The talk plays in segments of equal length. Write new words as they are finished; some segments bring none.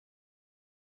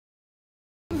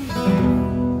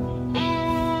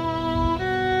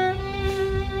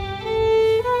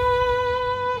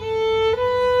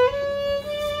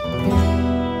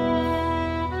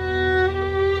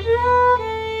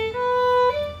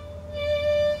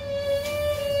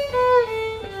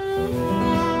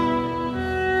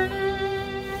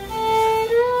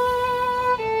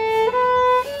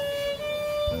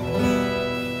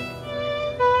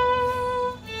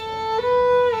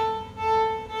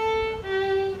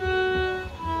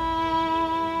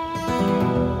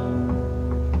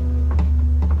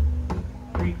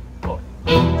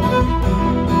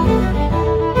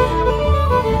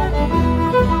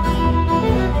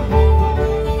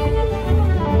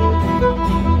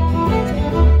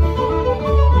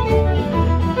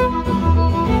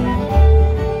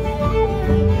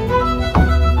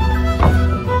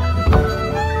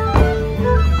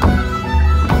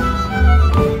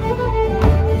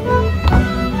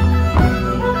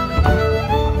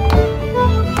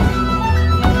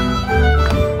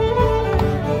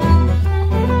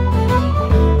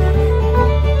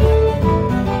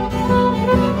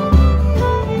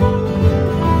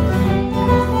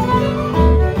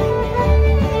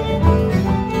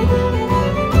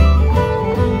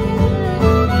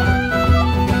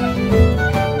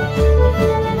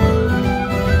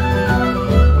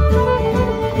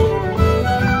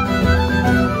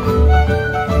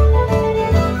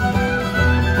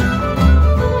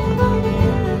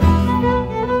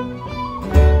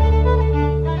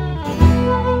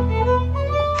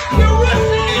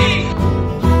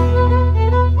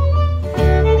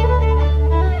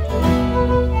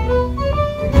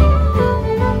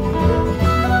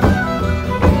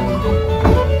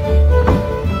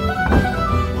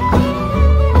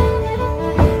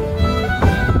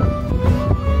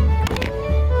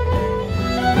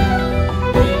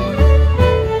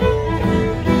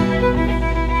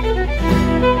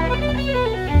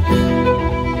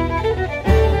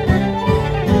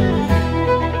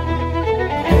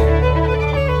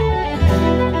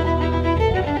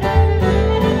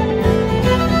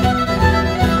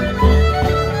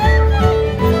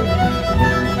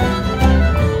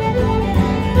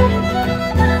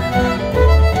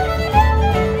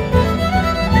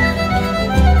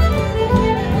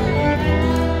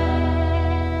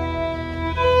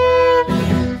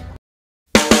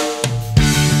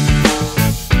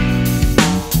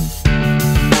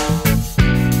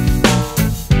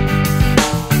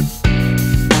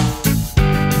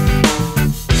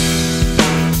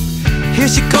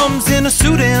in a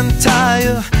suit and tie,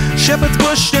 shepherd's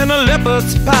bush and a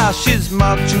leopard's pie. She's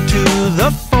marching to the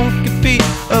funky beat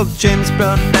of James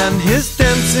Brown and his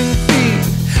dancing feet.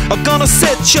 I'm gonna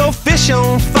set your fish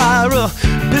on fire, a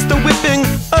pistol whipping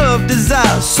of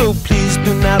desire. So please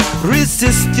do not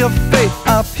resist your fate.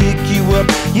 I'll pick you up,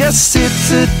 yes,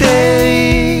 it's a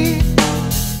day.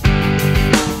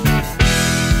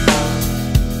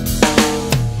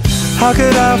 How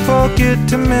could I forget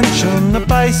to mention the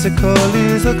bicycle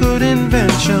is a good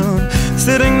invention?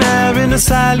 Sitting there in a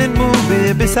silent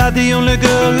movie beside the only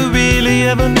girl who really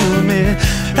ever knew me.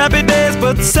 Happy days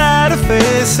but sad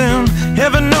facing,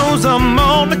 heaven knows I'm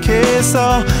on the case.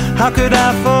 Oh, how could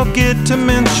I forget to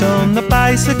mention the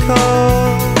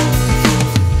bicycle?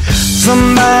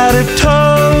 Somebody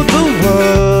told the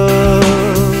world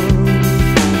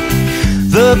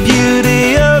the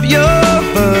beauty of your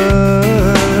verse.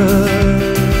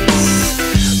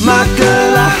 My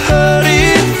girl, I heard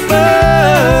it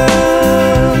first,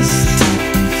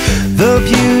 the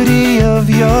beauty of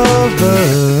your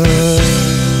verse.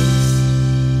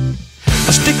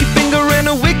 A sticky finger and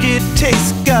a wicked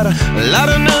taste, got a lot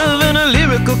of nerve and a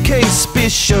lyrical case. Be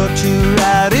sure to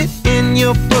write it in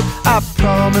your book, I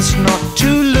promise not to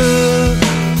look.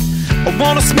 I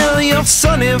wanna smell your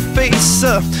sunny face,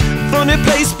 a funny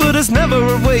place but it's never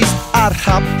a waste. I'd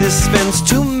hop this fence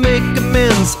to make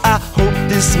amends, I hope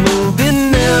this movie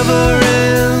never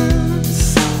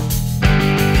ends.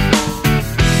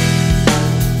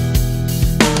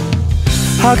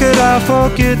 How could I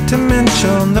forget to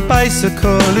mention the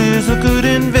bicycle is a good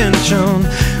invention?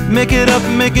 Make it up,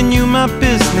 making you my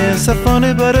business. A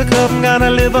funny buttercup, gotta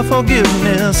live for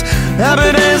forgiveness.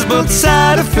 Happy days but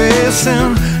sad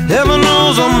facing, heaven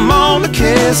knows I'm on the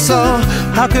case. So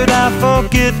how could I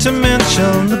forget to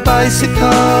mention the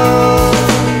bicycle?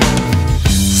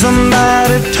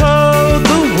 Somebody told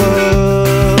the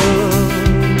world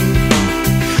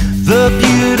the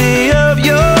beauty of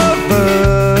your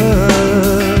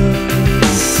verse.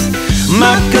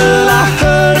 My girl, I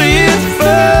heard it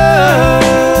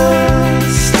first,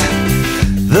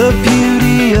 the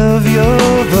beauty of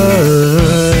your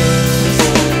verse.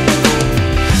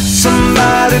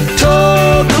 Somebody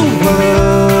told the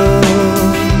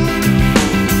world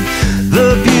the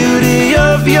beauty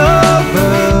of your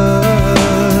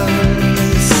verse.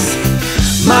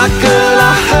 My girl,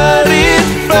 I heard it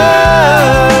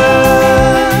first,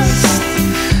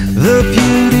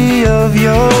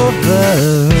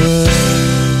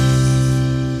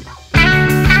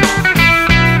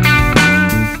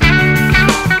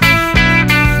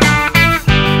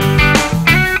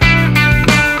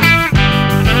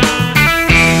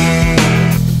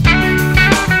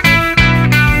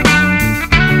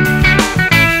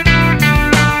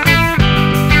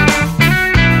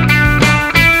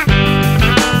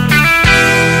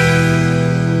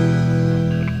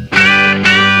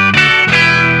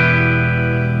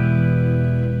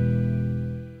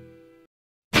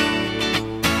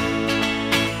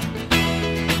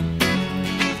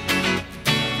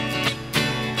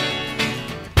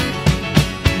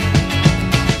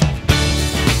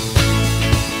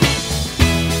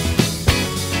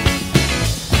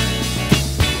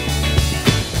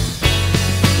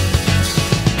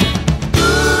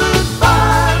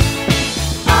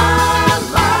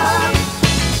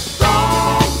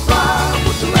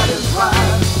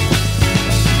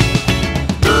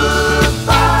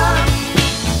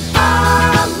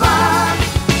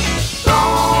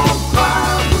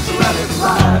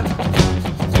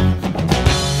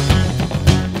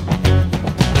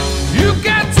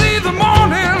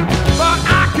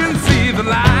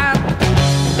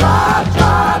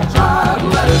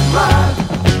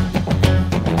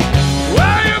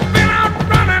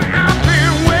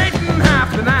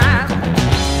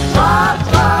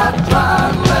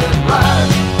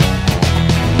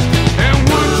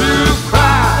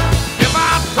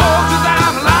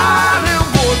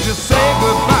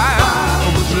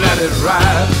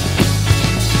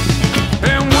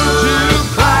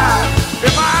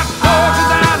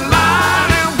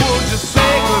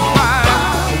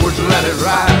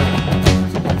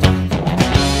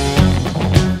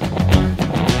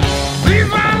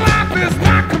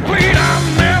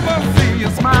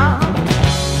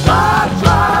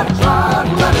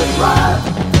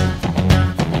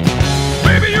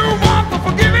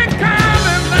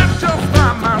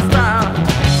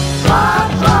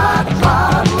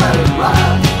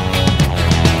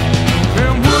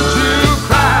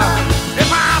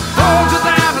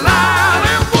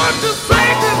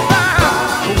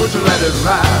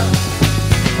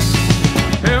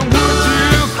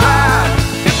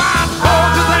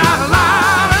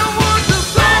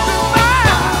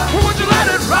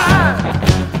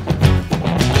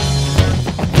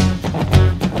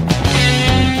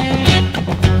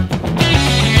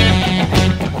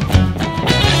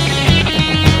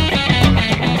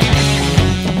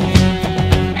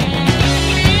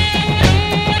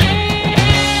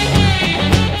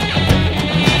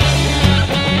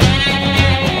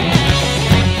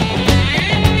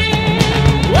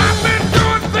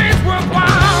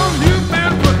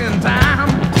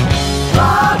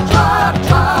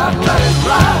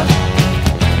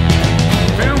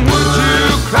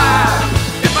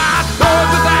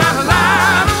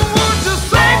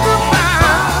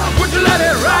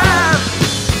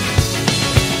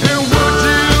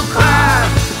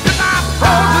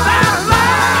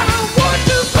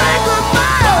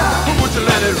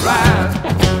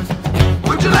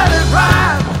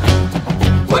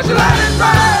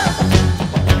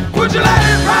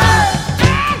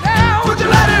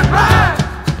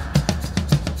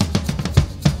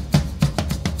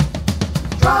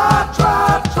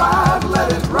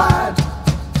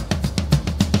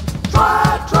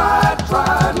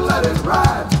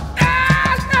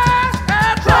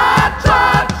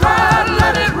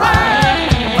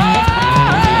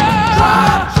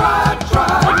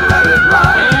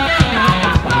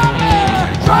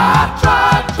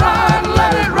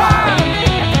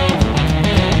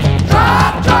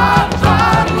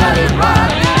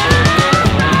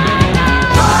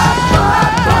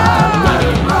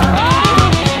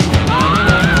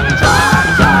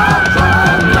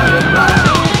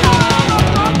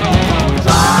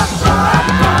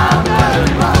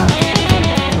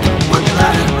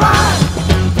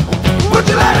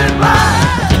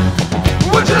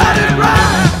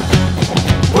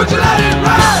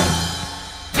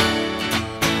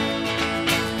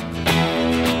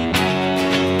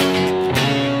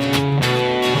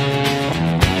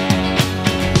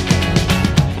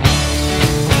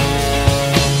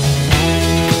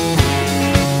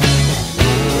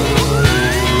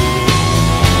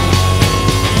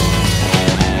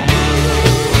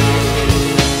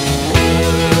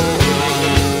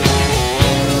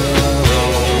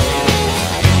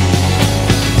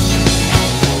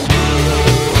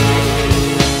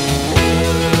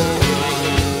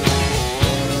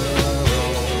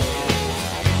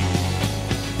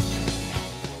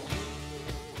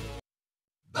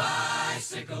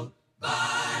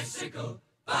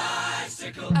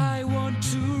 bicycle. I want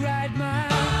to ride my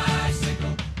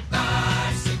bicycle,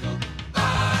 bicycle,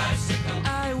 bicycle.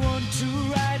 I want to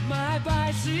ride my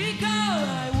bicycle.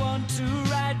 I want to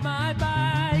ride my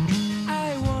bike.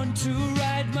 I want to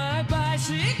ride my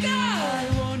bicycle. I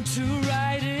want to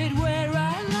ride it where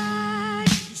I like.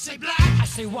 You say black, I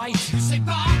say white. You say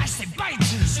bar, I say bite.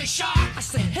 You say shark, I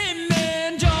say him.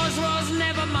 And Jaws was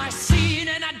never my scene,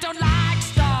 and I don't like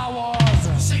Star Wars.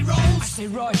 You say Rose, I say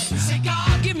Royce. You say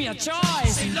God, give me a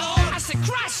choice. Say Lord, I say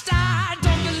Christ. I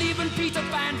don't believe in Peter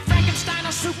Pan, Frankenstein,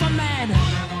 or Superman. All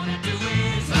I wanna do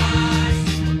is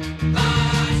bicycle,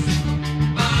 bicycle,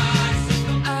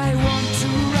 bicycle. I want to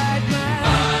ride my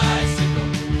bicycle,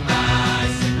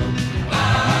 bicycle,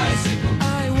 bicycle.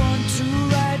 I want to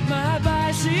ride my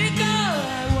bicycle.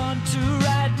 I want to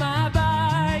ride my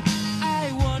bike.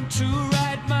 I want to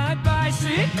ride my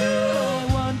bicycle. I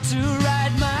want to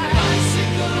ride my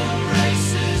bicycle.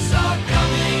 Races are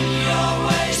coming your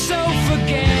way, so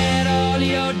forget all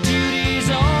your duties.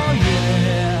 Oh yeah.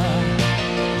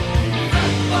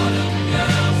 Red bottom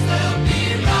girls, they'll be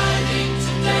riding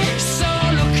today, so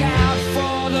look out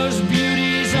for those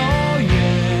beauties. Oh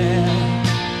yeah.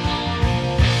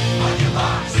 On your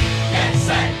marks, get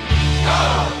set, go!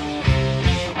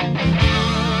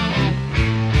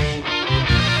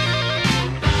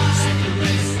 Bicycle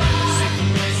race, bicycle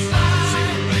race,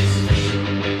 bicycle race.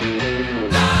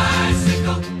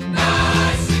 Bicycle,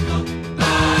 bicycle,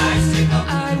 bicycle.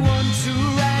 I want to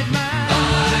ride my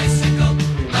bicycle,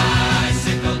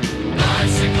 bicycle,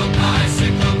 bicycle,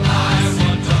 bicycle. I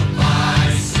want a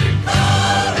bicycle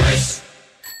race.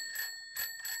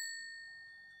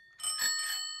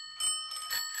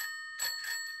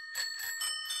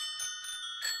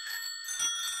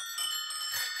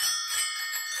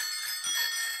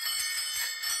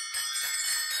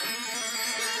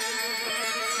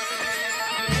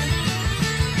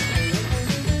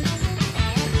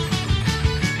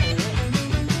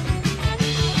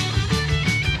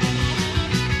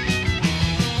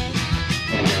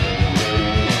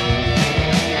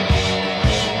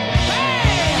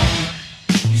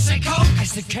 You say Coke, I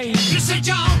say Kane. You say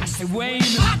John, I say Wayne.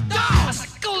 Hot dog, I say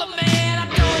Cooler Man. I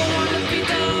don't want to be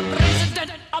the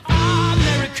president of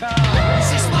America. I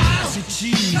say Smile, I say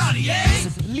Cheese, Cartier, I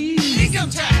say Please, Income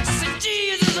Tax, I say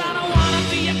Jesus. I don't want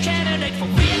to be a candidate for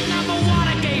Vietnam or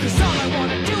water.